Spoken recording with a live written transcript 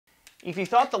If you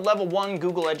thought the Level 1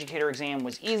 Google Educator exam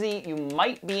was easy, you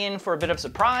might be in for a bit of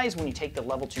surprise when you take the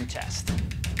Level 2 test.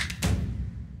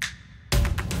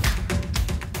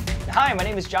 Hi, my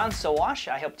name is John Sowash.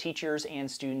 I help teachers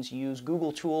and students use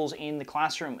Google tools in the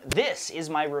classroom. This is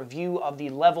my review of the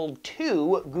Level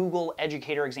 2 Google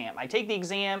Educator exam. I take the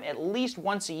exam at least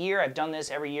once a year. I've done this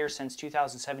every year since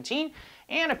 2017,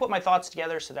 and I put my thoughts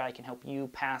together so that I can help you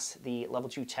pass the Level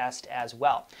 2 test as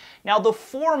well. Now, the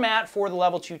format for the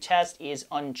Level 2 test is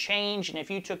unchanged, and if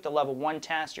you took the Level 1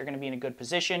 test, you're going to be in a good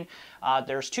position.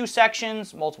 There's two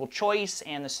sections, multiple choice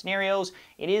and the scenarios.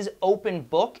 It is open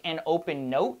book and open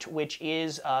note, which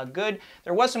is good.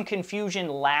 There was some confusion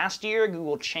last year.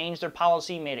 Google changed their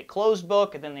policy, made it closed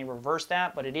book, and then they reversed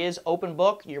that, but it is open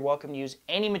book. You're welcome to use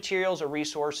any materials or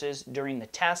resources during the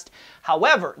test.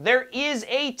 However, there is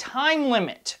a time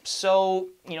limit, so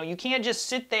you can't just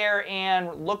sit there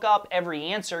and look up every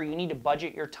answer. You need to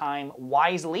budget your time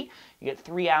wisely. You get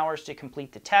 3 hours to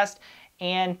complete the test,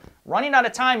 and running out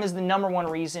of time is the #1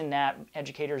 reason that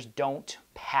educators don't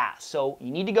pass. So you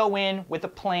need to go in with a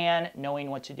plan, knowing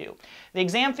what to do. The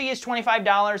exam fee is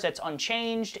 $25. That's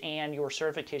unchanged, and your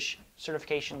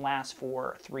certification lasts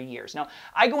for 3 years. Now,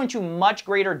 I go into much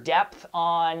greater depth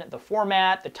on the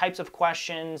format, the types of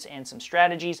questions, and some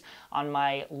strategies on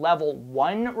my Level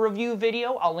 1 review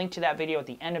video. I'll link to that video at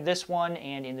the end of this one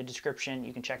and in the description.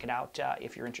 You can check it out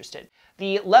if you're interested.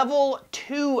 The Level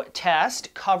 2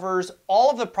 test covers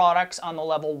all of the products on the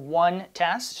Level 1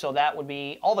 test. So that would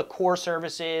be all the core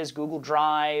services, Google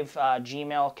Drive,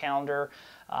 Gmail, Calendar,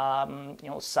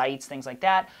 sites, things like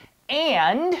that,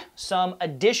 and some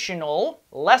additional,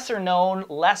 lesser known,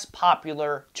 less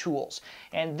popular tools.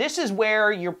 And this is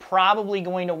where you're probably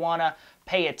going to want to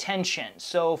pay attention.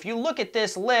 So if you look at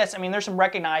this list, there's some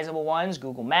recognizable ones,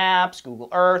 Google Maps, Google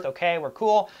Earth, okay, we're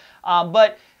cool.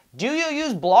 But do you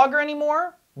use Blogger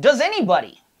anymore? Does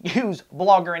anybody use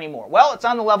Blogger anymore? Well, it's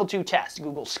on the Level 2 test.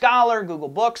 Google Scholar, Google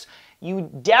Books.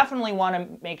 You definitely want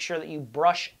to make sure that you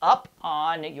brush up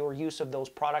on your use of those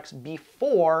products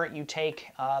before you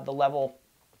take the Level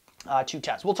 2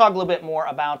 test. We'll talk a little bit more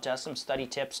about some study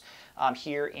tips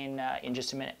here in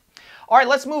just a minute. All right,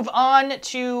 let's move on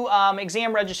to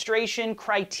exam registration.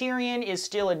 Criterion is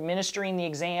still administering the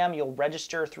exam. You'll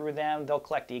register through them. They'll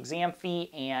collect the exam fee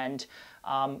and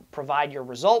provide your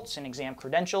results and exam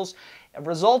credentials.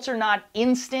 Results are not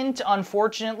instant,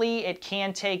 unfortunately. It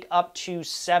can take up to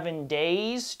 7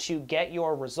 days to get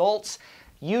your results.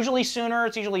 Usually sooner.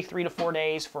 It's usually 3 to 4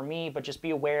 days for me, but just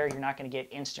be aware you're not going to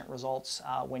get instant results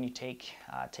when you take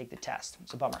the test.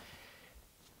 It's a bummer.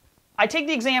 I take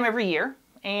the exam every year,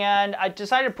 and I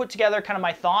decided to put together kind of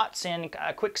my thoughts and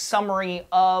a quick summary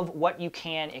of what you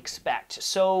can expect.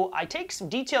 So I take some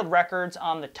detailed records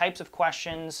on the types of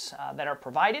questions that are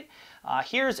provided.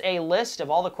 Here's a list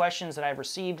of all the questions that I've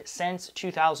received since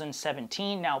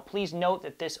 2017. Now, please note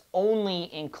that this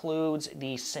only includes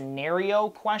the scenario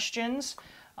questions.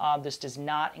 This does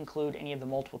not include any of the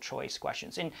multiple choice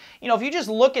questions. And, if you just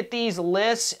look at these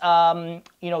lists,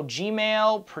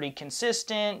 Gmail, pretty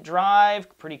consistent,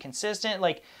 Drive, pretty consistent.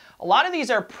 Like, a lot of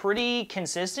these are pretty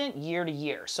consistent year to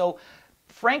year. So,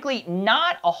 frankly,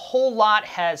 not a whole lot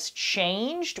has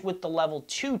changed with the Level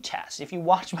 2 test. If you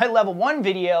watch my Level 1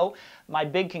 video, my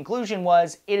big conclusion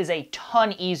was it is a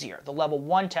ton easier. The Level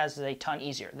 1 test is a ton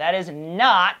easier. That is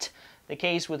not the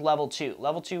case with Level 2.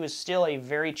 Level 2 is still a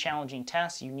very challenging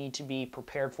test you need to be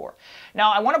prepared for.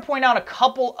 Now, I want to point out a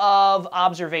couple of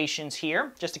observations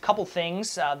here, just a couple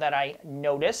things that I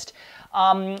noticed.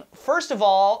 First of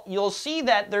all, you'll see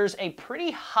that there's a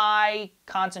pretty high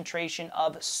concentration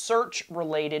of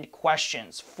search-related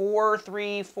questions.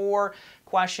 4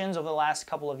 questions over the last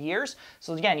couple of years.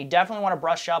 So again, you definitely want to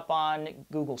brush up on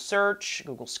Google Search,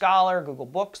 Google Scholar, Google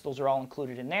Books. Those are all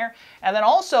included in there. And then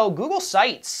also Google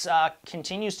Sites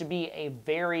continues to be a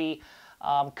very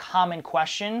common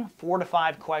question. 4 to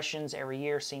 5 questions every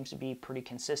year seems to be pretty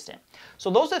consistent. So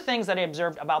those are the things that I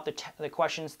observed about the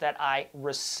questions that I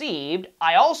received.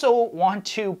 I also want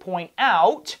to point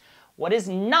out what is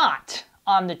not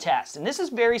on the test. And this is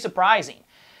very surprising.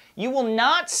 You will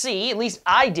not see, at least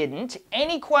I didn't,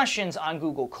 any questions on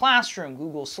Google Classroom,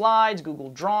 Google Slides, Google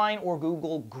Drawing, or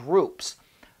Google Groups.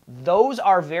 Those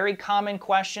are very common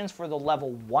questions for the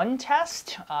Level 1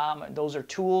 test. Those are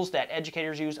tools that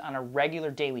educators use on a regular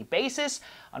daily basis.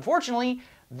 Unfortunately,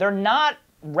 they're not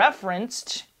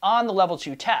referenced on the Level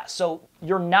 2 test. So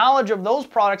your knowledge of those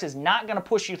products is not going to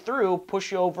push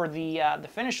you over the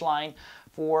finish line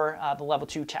for the Level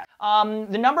 2 test.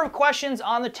 The number of questions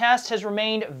on the test has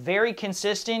remained very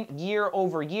consistent year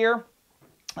over year.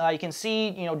 You can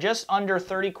see, just under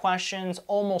 30 questions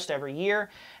almost every year.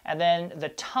 And then the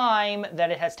time that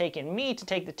it has taken me to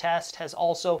take the test has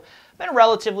also been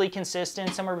relatively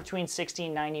consistent, somewhere between 60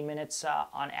 and 90 minutes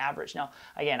on average. Now,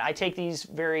 again, I take these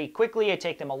very quickly. I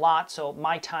take them a lot, so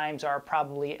my times are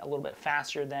probably a little bit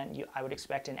faster than I would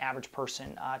expect an average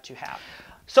person to have.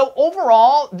 So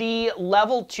overall, the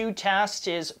level 2 test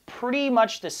is pretty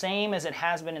much the same as it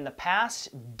has been in the past.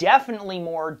 Definitely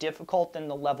more difficult than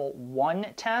the level 1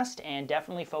 test, and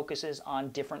definitely focuses on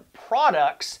different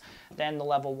products than the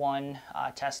level 1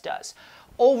 test does.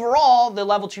 Overall, the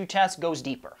level 2 test goes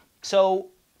deeper. So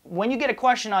when you get a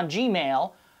question on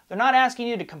Gmail, they're not asking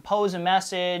you to compose a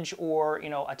message or,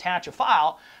 attach a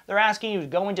file. They're asking you to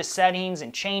go into settings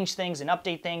and change things and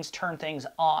update things, turn things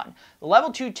on. The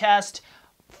level 2 test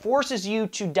forces you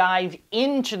to dive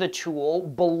into the tool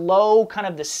below kind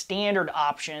of the standard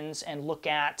options and look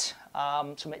at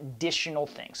some additional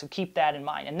things. So keep that in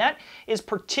mind. And that is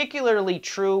particularly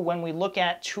true when we look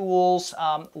at tools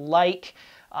like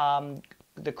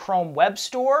the Chrome Web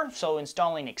Store. So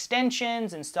installing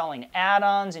extensions, installing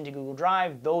add-ons into Google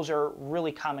Drive, those are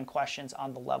really common questions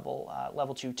on the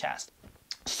level 2 test.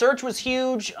 Search was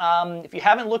huge. If you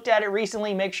haven't looked at it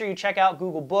recently, make sure you check out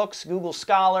Google Books, Google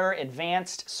Scholar,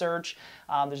 Advanced Search.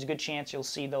 There's a good chance you'll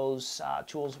see those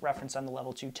tools referenced on the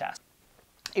level 2 test.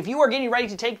 If you are getting ready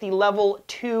to take the level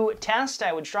 2 test,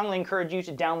 I would strongly encourage you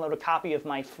to download a copy of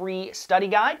my free study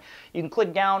guide. You can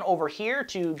click down over here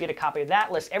to get a copy of that.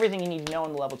 It lists everything you need to know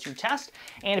in the level 2 test.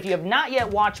 And if you have not yet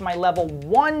watched my level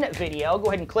 1 video, go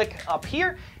ahead and click up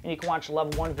here and you can watch the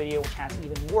level 1 video, which has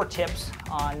even more tips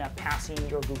on passing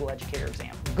your Google Educator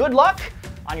exam. Good luck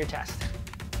on your test.